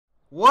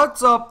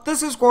What's up?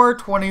 This is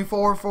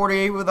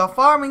Square2448 with a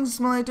Farming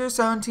Simulator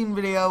 17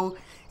 video,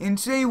 and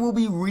today we'll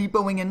be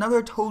repoing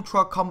another tow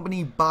truck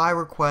company by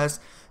request.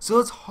 So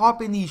let's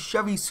hop in the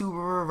Chevy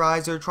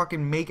Supervisor truck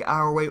and make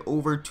our way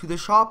over to the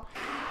shop.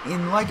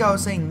 And like I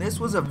was saying, this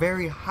was a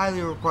very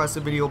highly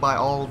requested video by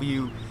all of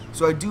you,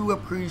 so I do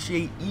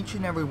appreciate each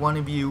and every one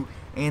of you,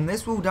 and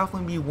this will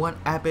definitely be one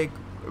epic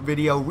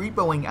video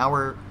repoing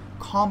our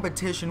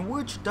competition,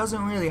 which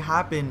doesn't really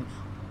happen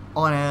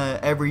on a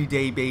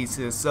everyday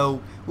basis.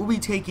 So we'll be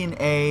taking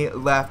a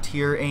left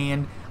here,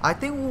 and I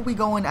think we'll be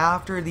going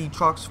after the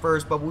trucks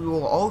first, but we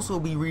will also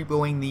be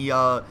repoing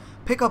the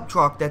pickup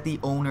truck that the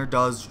owner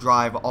does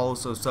drive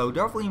also. So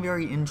definitely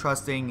very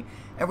interesting.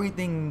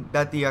 Everything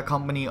that the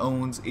company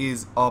owns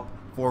is up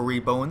for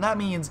repo, and that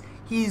means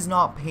he's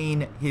not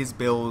paying his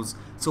bills,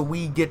 so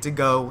we get to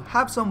go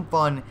have some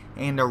fun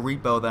and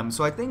repo them.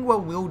 So I think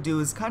what we'll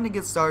do is kind of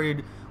get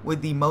started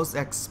with the most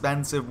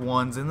expensive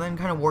ones and then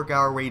kind of work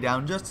our way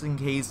down, just in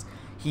case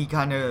he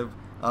kind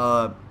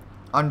of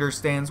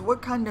understands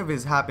what kind of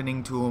is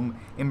happening to him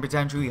and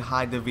potentially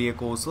hide the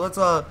vehicle. So let's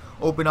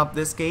open up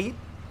this gate,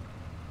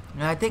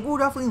 and I think we'll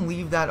definitely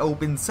leave that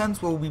open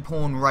since we'll be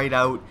pulling right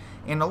out.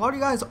 And a lot of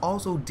you guys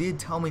also did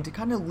tell me to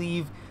kind of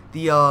leave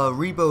the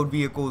repoed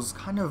vehicles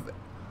kind of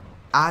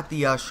at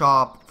the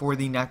shop for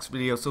the next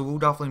video, so we'll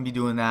definitely be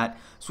doing that.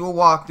 So we'll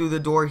walk through the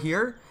door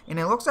here, and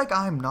it looks like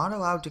I'm not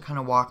allowed to kind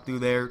of walk through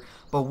there,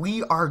 but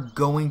we are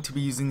going to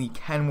be using the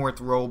Kenworth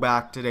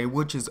rollback today,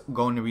 which is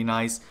going to be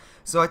nice.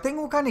 So I think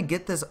we'll kind of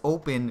get this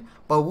open,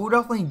 but we'll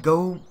definitely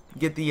go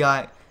get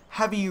the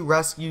heavy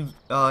rescue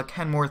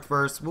Kenworth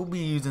first. We'll be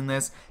using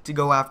this to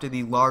go after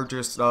the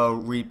largest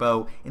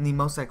repo and the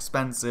most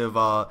expensive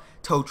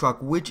tow truck,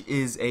 which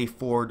is a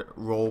Ford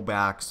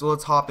rollback. So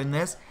let's hop in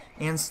this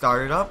and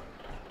start it up.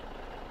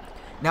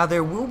 Now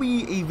there will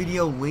be a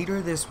video later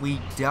this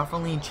week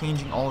definitely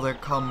changing all their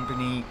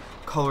company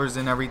colors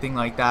and everything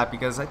like that,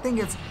 because I think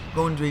it's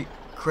going to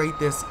create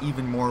this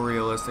even more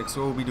realistic,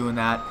 so we'll be doing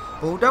that.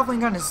 But we'll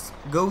definitely kind of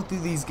go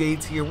through these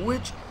gates here,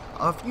 which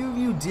a few of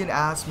you did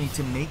ask me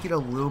to make it a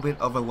little bit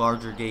of a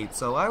larger gate,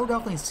 so I will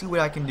definitely see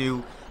what I can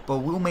do. But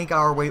we'll make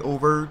our way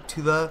over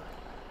to the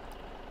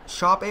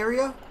shop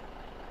area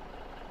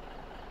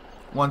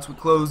once we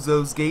close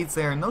those gates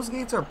there, and those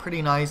gates are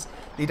pretty nice.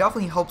 They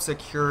definitely help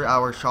secure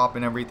our shop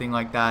and everything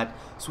like that.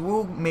 So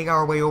we'll make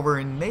our way over,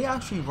 and they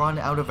actually run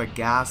out of a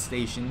gas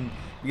station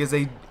because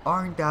they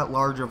aren't that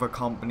large of a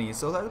company,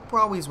 so that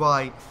probably is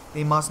why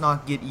they must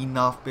not get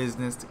enough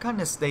business to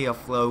kind of stay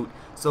afloat.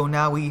 So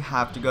now we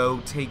have to go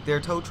take their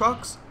tow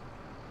trucks.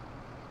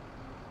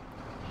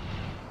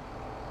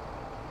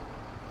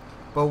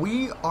 But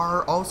we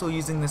are also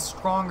using the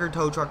stronger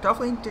tow truck,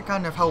 definitely to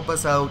kind of help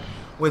us out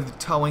with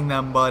towing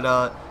them. But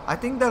I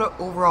think that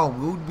overall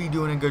we'll be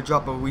doing a good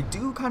job, but we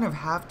do kind of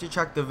have to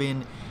check the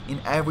VIN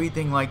and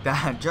everything like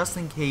that, just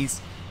in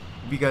case,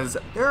 because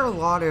there are a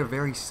lot of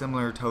very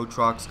similar tow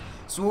trucks.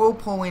 So we'll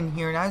pull in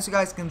here, and as you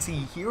guys can see,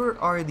 here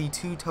are the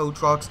two tow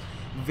trucks.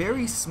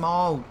 Very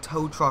small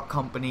tow truck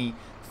company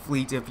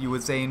fleet, if you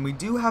would say, and we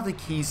do have the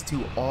keys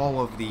to all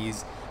of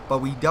these, but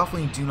we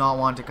definitely do not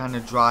want to kind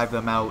of drive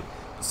them out.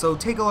 So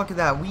take a look at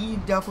that. We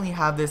definitely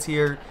have this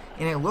here,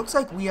 and it looks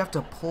like we have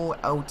to pull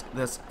out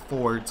this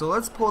Ford. So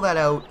let's pull that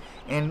out,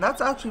 and that's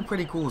actually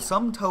pretty cool.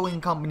 Some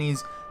towing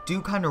companies do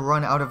kind of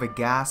run out of a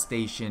gas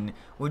station,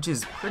 which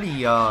is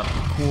pretty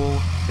cool.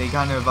 They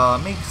kind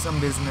of make some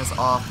business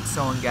off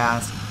selling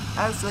gas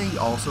as they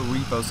also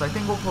repo. So I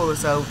think we'll pull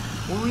this out.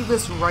 We'll leave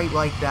this right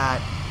like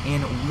that,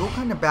 and we'll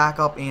kind of back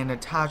up and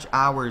attach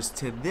ours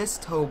to this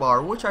tow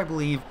bar, which I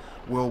believe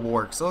will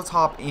work. So let's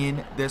hop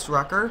in this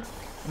wrecker,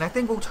 and I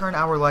think we'll turn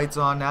our lights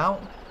on now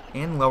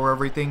and lower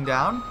everything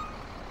down.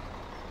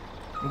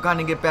 We'll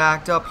kind of get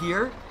backed up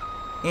here,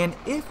 and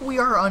if we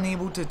are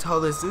unable to tow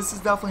this, this is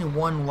definitely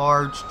one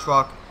large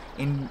truck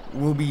and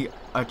will be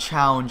a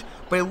challenge,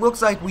 but it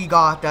looks like we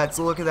got that.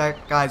 So look at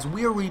that, guys,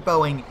 we are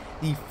repoing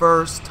the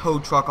first tow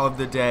truck of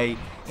the day,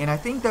 and I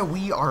think that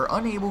we are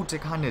unable to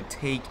kind of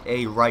take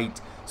a right,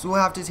 so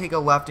we'll have to take a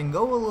left and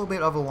go a little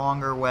bit of a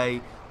longer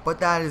way, but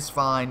that is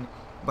fine.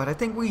 But I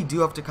think we do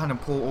have to kind of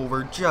pull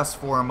over just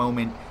for a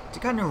moment to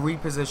kind of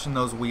reposition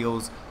those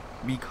wheels,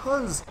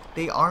 because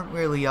they aren't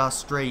really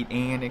straight,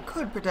 and it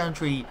could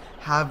potentially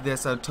have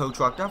this tow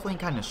truck definitely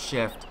kind of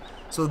shift.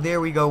 So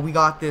there we go, we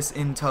got this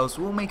in tow,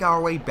 so we'll make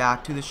our way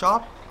back to the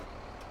shop.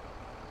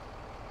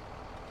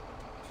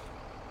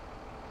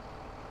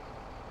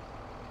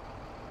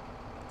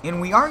 And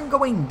we aren't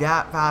going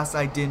that fast,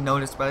 I did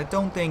notice, but I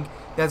don't think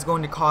that's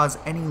going to cause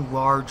any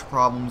large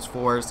problems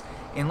for us.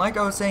 And like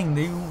I was saying,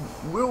 there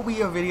will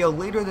be a video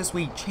later this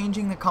week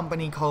changing the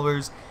company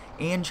colors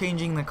and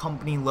changing the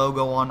company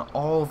logo on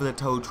all of the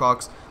tow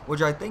trucks,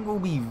 which I think will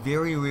be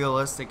very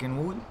realistic, and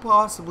we'll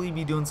possibly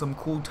be doing some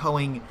cool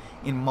towing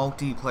in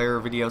multiplayer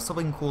videos,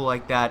 something cool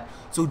like that.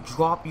 So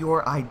drop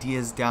your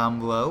ideas down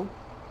below.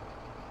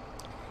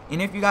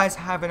 And if you guys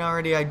haven't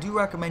already, I do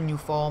recommend you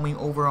follow me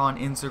over on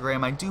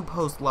Instagram. I do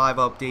post live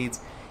updates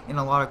and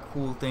a lot of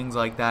cool things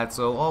like that.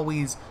 So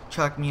always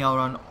check me out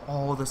on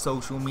all the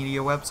social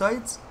media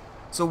websites.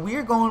 So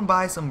we're going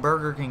by some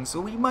Burger King,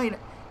 so we might,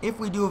 if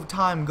we do have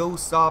time, go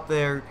stop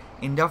there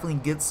and definitely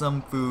get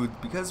some food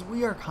because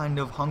we are kind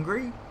of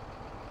hungry.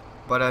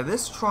 But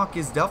this truck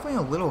is definitely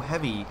a little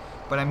heavy,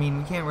 but I mean,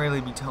 we can't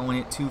really be towing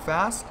it too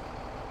fast.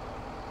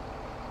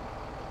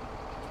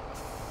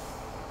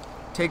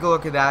 Take a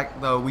look at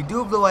that though. We do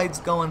have the lights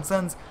going,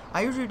 since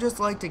I usually just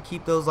like to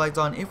keep those lights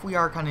on if we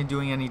are kind of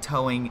doing any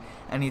towing,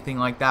 anything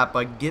like that.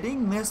 But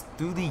getting this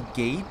through the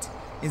gate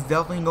is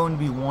definitely going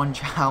to be one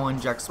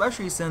challenge,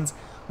 especially since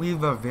we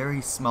have a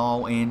very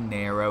small and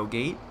narrow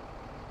gate.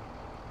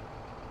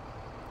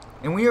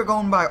 And we are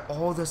going by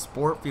all the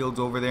sport fields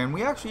over there, and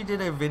we actually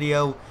did a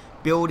video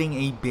building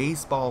a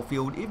baseball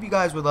field if you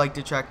guys would like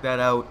to check that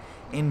out.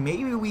 And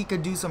maybe we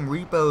could do some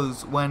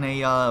repos when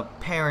a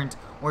parent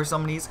or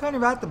somebody is kind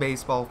of at the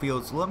baseball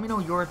field. So let me know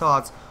your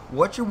thoughts.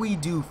 What should we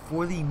do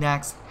for the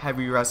next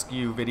heavy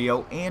rescue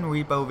video and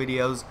repo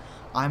videos?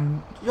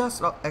 I'm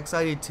just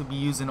excited to be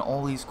using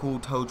all these cool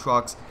tow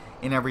trucks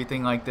and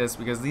everything like this,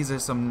 because these are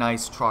some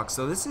nice trucks.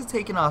 So this has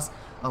taken us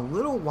a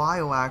little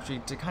while actually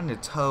to kind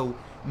of tow,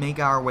 make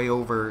our way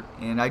over,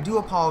 and I do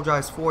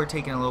apologize for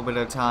taking a little bit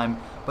of time,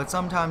 but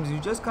sometimes you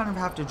just kind of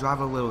have to drive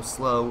a little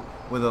slow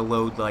with a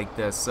load like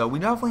this. So we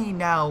definitely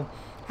now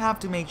have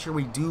to make sure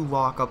we do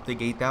lock up the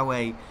gate, that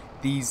way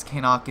these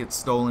cannot get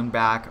stolen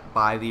back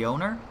by the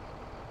owner.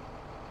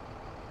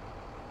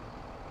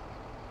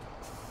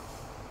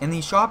 And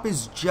the shop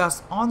is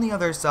just on the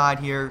other side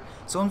here,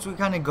 so once we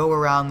kind of go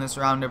around this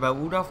roundabout,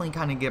 we'll definitely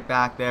kind of get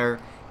back there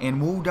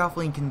and we'll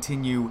definitely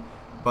continue.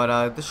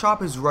 But the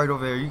shop is right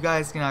over there. You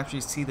guys can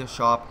actually see the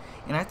shop,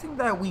 and I think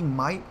that we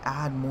might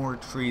add more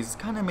trees,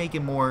 kind of make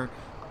it more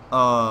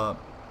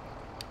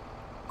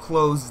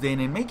closed in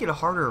and make it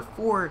harder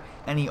for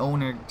any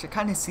owner to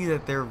kind of see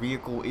that their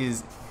vehicle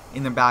is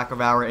in the back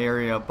of our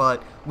area.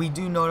 But we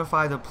do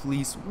notify the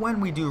police when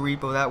we do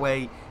repo, that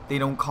way they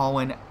don't call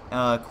in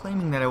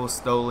claiming that it was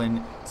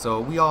stolen,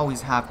 so we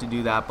always have to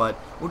do that. But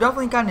we'll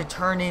definitely kind of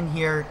turn in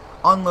here,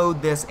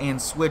 unload this,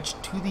 and switch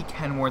to the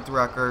Kenworth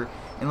wrecker.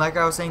 And like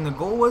I was saying, the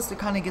goal was to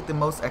kind of get the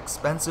most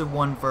expensive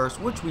one first,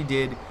 which we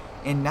did.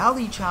 And now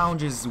the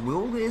challenge is,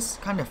 will this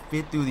kind of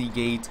fit through the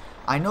gate?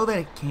 I know that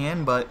it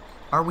can, but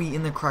are we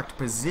in the correct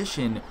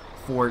position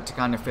for it to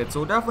kind of fit?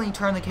 So we'll definitely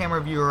turn the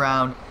camera view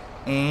around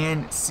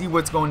and see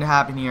what's going to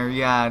happen here.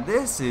 Yeah,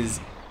 this is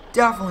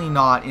definitely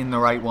not in the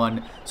right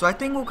one. So I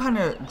think we'll kind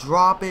of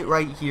drop it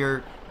right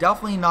here.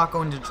 Definitely not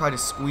going to try to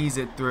squeeze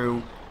it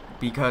through,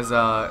 because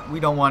we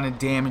don't want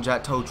to damage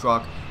that tow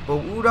truck. But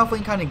we'll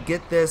definitely kind of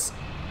get this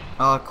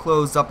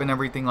closed up and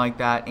everything like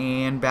that,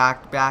 and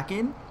back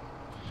in.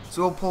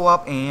 So we'll pull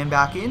up and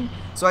back in.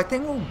 So I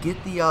think we'll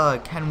get the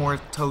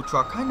Kenworth tow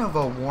truck kind of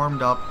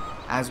warmed up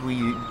as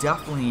we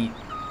definitely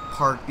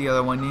park the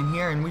other one in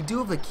here. And we do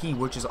have the key,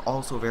 which is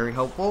also very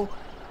helpful.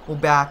 We'll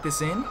back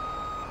this in.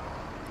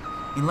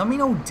 And let me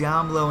know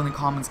down below in the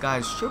comments,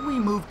 guys, should we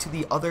move to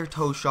the other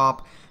tow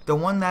shop, the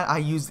one that I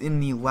used in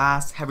the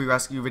last heavy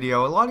rescue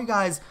video? A lot of you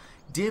guys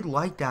did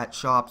like that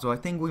shop, so I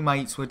think we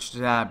might switch to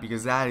that,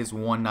 because that is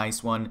one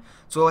nice one.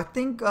 So I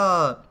think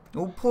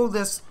we'll pull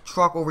this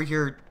truck over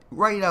here,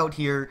 right out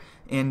here,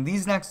 and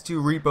these next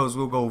two repos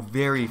will go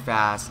very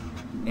fast.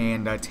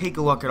 And take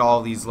a look at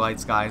all these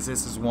lights, guys.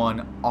 This is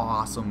one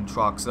awesome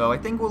truck. So I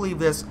think we'll leave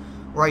this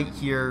right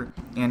here,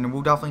 and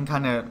we'll definitely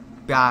kind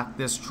of back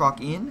this truck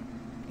in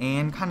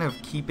and kind of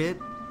keep it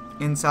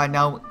inside.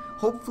 Now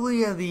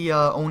hopefully the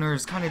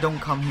owners kind of don't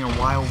come here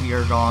while we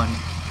are gone,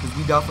 because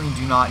we definitely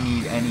do not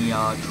need any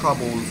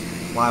troubles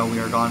while we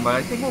are gone. But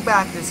I think we'll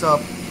back this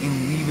up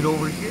and leave it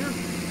over here.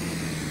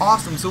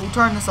 Awesome, so we'll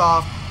turn this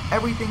off.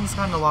 Everything's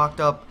kind of locked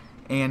up,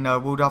 and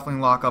we'll definitely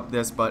lock up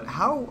this. But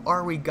how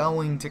are we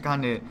going to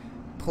kind of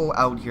pull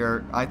out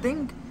here? I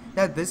think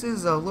that this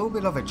is a little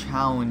bit of a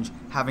challenge,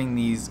 having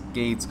these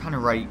gates kind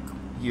of right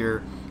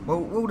here. Well,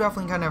 we'll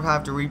definitely kind of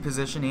have to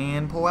reposition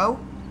and pull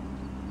out.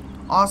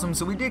 Awesome,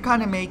 so we did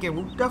kind of make it.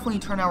 We'll definitely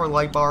turn our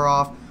light bar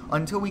off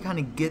until we kind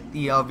of get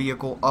the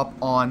vehicle up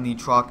on the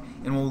truck,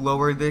 and we'll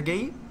lower the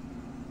gate.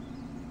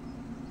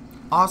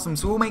 Awesome,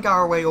 so we'll make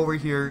our way over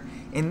here,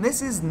 and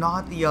this is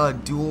not the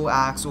dual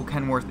axle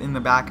Kenworth in the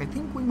back. I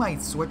think we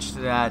might switch to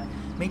that,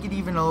 make it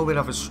even a little bit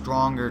of a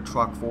stronger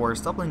truck for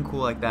us, something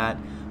cool like that.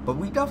 But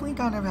we definitely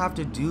kind of have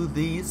to do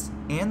these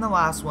and the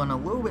last one a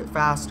little bit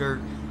faster,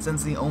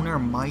 since the owner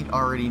might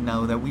already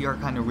know that we are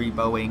kind of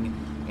repoing,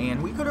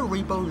 and we could have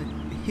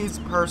repoed his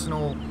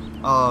personal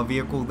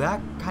vehicle.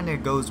 That kind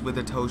of goes with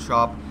the tow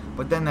shop,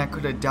 but then that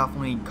could have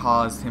definitely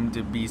caused him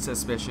to be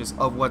suspicious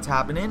of what's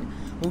happening.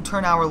 We'll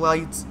turn our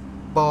lights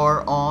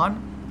bar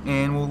on,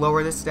 and we'll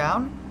lower this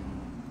down.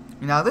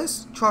 Now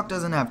this truck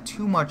doesn't have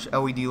too much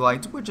LED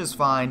lights, which is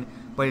fine,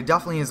 but it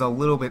definitely is a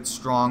little bit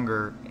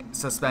stronger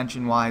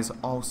suspension wise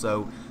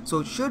also, so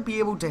it should be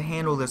able to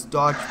handle this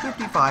Dodge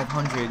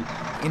 5500.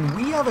 And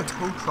we have a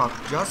tow truck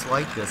just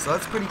like this, so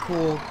that's pretty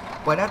cool.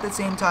 But at the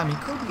same time, he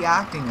could be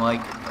acting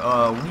like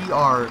we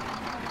are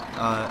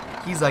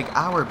he's like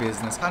our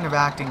business, kind of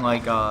acting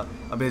like a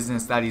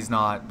business that he's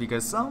not,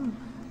 because some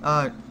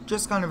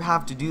just kind of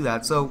have to do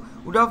that. So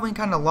we'll definitely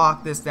kind of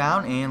lock this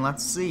down, and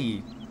let's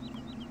see.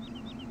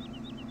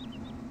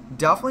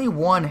 Definitely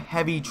one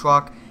heavy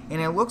truck,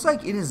 and it looks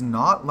like it is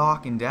not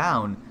locking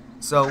down.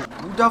 So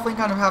we'll definitely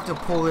kind of have to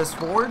pull this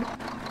forward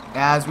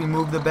as we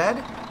move the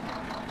bed.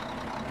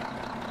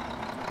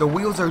 The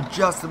wheels are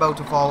just about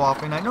to fall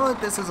off, and I know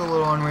that this is a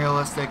little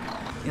unrealistic,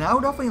 and I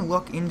will definitely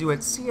look into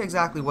it, see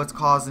exactly what's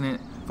causing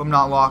it from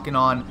not locking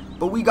on.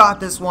 But we got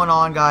this one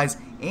on, guys,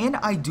 and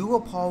I do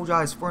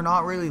apologize for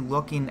not really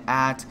looking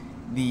at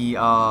the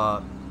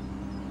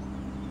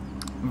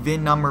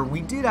VIN number.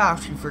 We did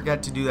actually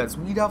forget to do that,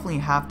 so we definitely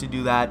have to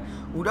do that.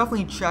 We'll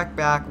definitely check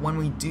back when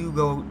we do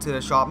go to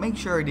the shop, make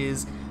sure it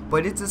is,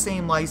 but it's the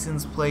same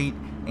license plate,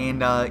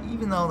 and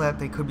even though that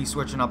they could be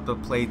switching up the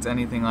plates,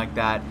 anything like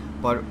that,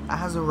 but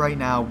as of right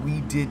now,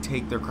 we did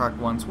take the correct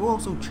ones. We'll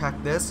also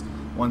check this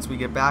once we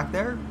get back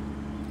there.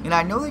 And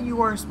I know that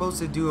you are supposed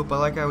to do it, but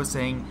like I was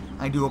saying,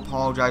 I do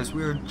apologize.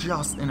 We were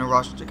just in a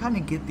rush to kind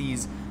of get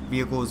these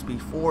vehicles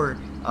before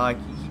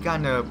he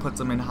kind of puts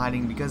them in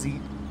hiding, because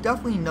he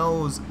definitely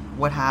knows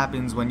what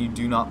happens when you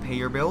do not pay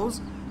your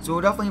bills. So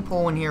we'll definitely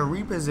pull in here,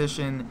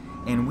 reposition,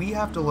 and we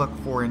have to look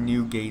for a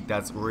new gate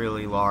that's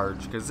really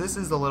large, because this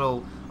is a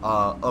little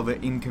of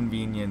an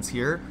inconvenience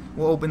here.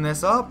 We'll open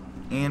this up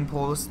and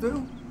pull this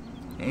through,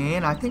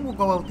 and I think we'll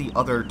go out the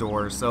other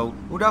door. So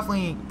we'll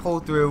definitely pull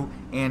through,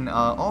 and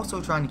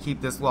also trying to keep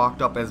this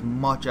locked up as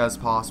much as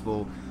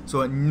possible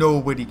so that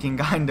nobody can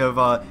kind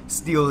of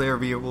steal their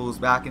vehicles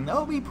back. And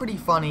that'll be pretty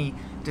funny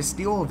to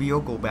steal a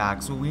vehicle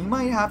back, so we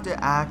might have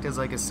to act as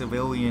like a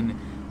civilian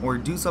or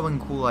do something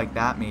cool like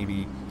that.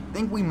 Maybe I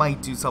think we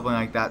might do something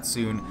like that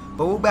soon.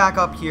 But we'll back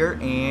up here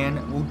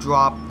and we'll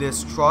drop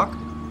this truck,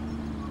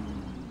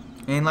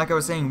 and like I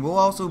was saying, we'll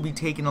also be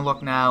taking a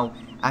look now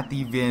at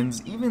the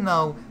VINs. Even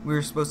though we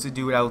were supposed to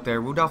do it out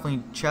there, we'll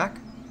definitely check,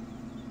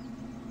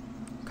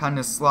 kind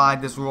of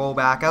slide this roll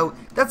back out.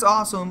 That's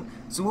awesome.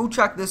 So we'll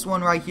check this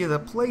one right here. The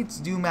plates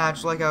do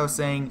match, like I was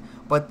saying,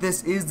 but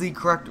this is the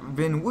correct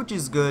VIN, which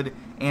is good.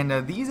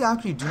 And these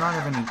actually do not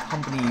have any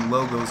company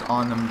logos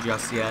on them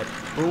just yet.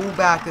 But we'll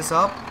back this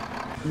up,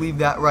 leave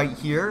that right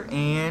here,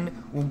 and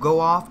we'll go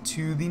off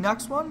to the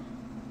next one.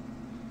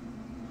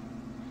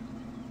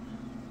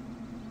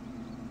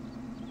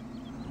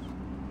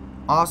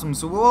 Awesome.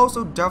 So we'll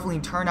also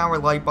definitely turn our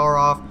light bar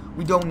off.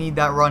 We don't need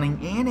that running,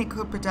 and it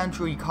could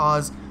potentially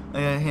cause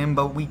him,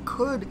 but we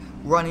could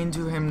run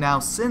into him now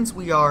since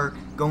we are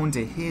going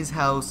to his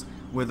house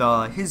with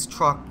his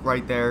truck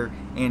right there,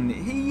 and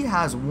he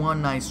has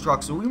one nice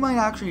truck, so we might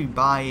actually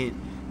buy it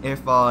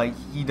if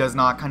he does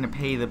not kind of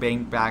pay the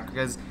bank back,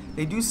 because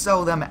they do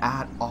sell them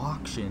at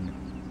auction.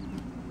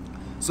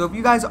 So if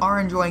you guys are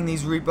enjoying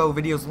these repo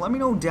videos, let me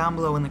know down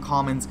below in the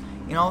comments.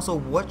 And also,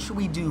 what should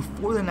we do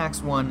for the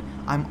next one?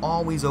 I'm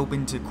always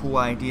open to cool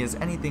ideas,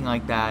 anything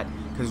like that,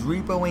 because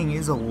repoing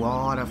is a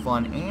lot of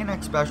fun, and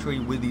especially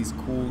with these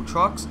cool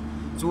trucks.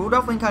 So we'll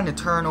definitely kind of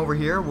turn over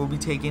here. We'll be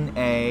taking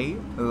a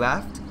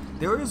left.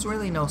 There is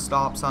really no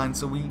stop sign,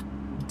 so we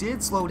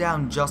did slow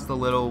down just a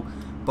little.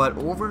 But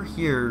over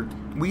here,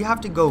 we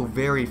have to go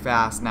very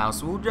fast now,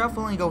 so we'll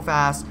definitely go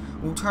fast.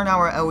 We'll turn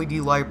our LED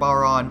light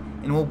bar on,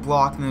 and we'll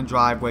block in the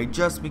driveway,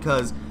 just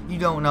because you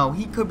don't know,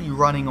 he could be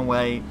running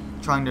away,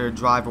 trying to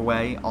drive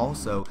away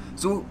also.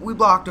 So we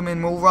blocked him,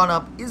 and we'll run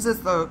up. Is this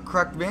the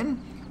correct VIN?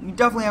 You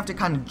definitely have to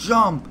kind of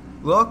jump.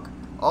 Look,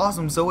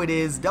 awesome. So it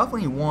is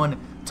definitely one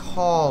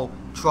tall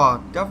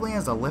truck, definitely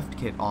has a lift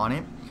kit on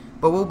it.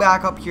 But we'll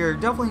back up here,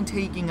 definitely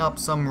taking up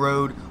some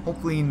road.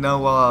 Hopefully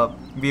no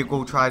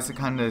vehicle tries to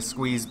kind of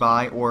squeeze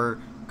by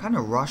or kind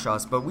of rush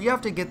us. But we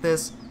have to get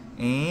this,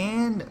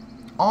 and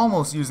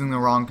almost using the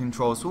wrong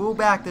control. So we'll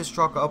back this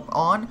truck up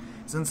on,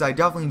 since I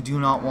definitely do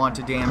not want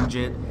to damage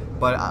it.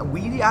 But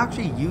we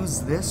actually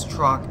used this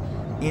truck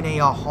in a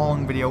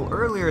hauling video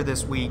earlier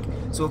this week,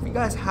 so if you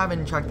guys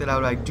haven't checked it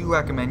out, I do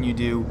recommend you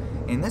do.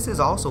 And this is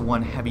also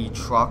one heavy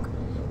truck,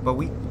 but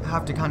we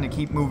have to kind of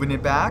keep moving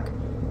it back.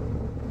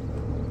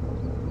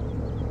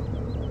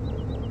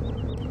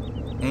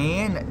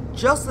 And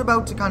just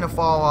about to kind of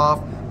fall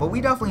off, but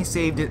we definitely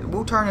saved it.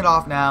 We'll turn it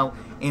off now,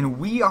 and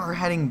we are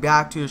heading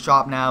back to the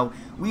shop now.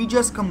 We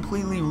just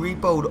completely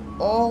repoed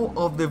all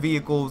of the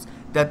vehicles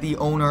that the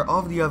owner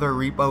of the other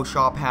repo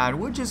shop had,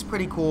 which is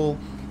pretty cool.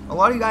 A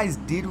lot of you guys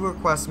did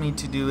request me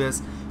to do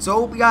this, so I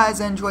hope you guys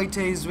enjoyed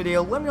today's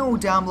video. Let me know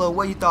down below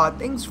what you thought.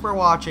 Thanks for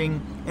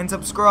watching, and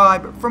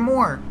subscribe for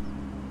more.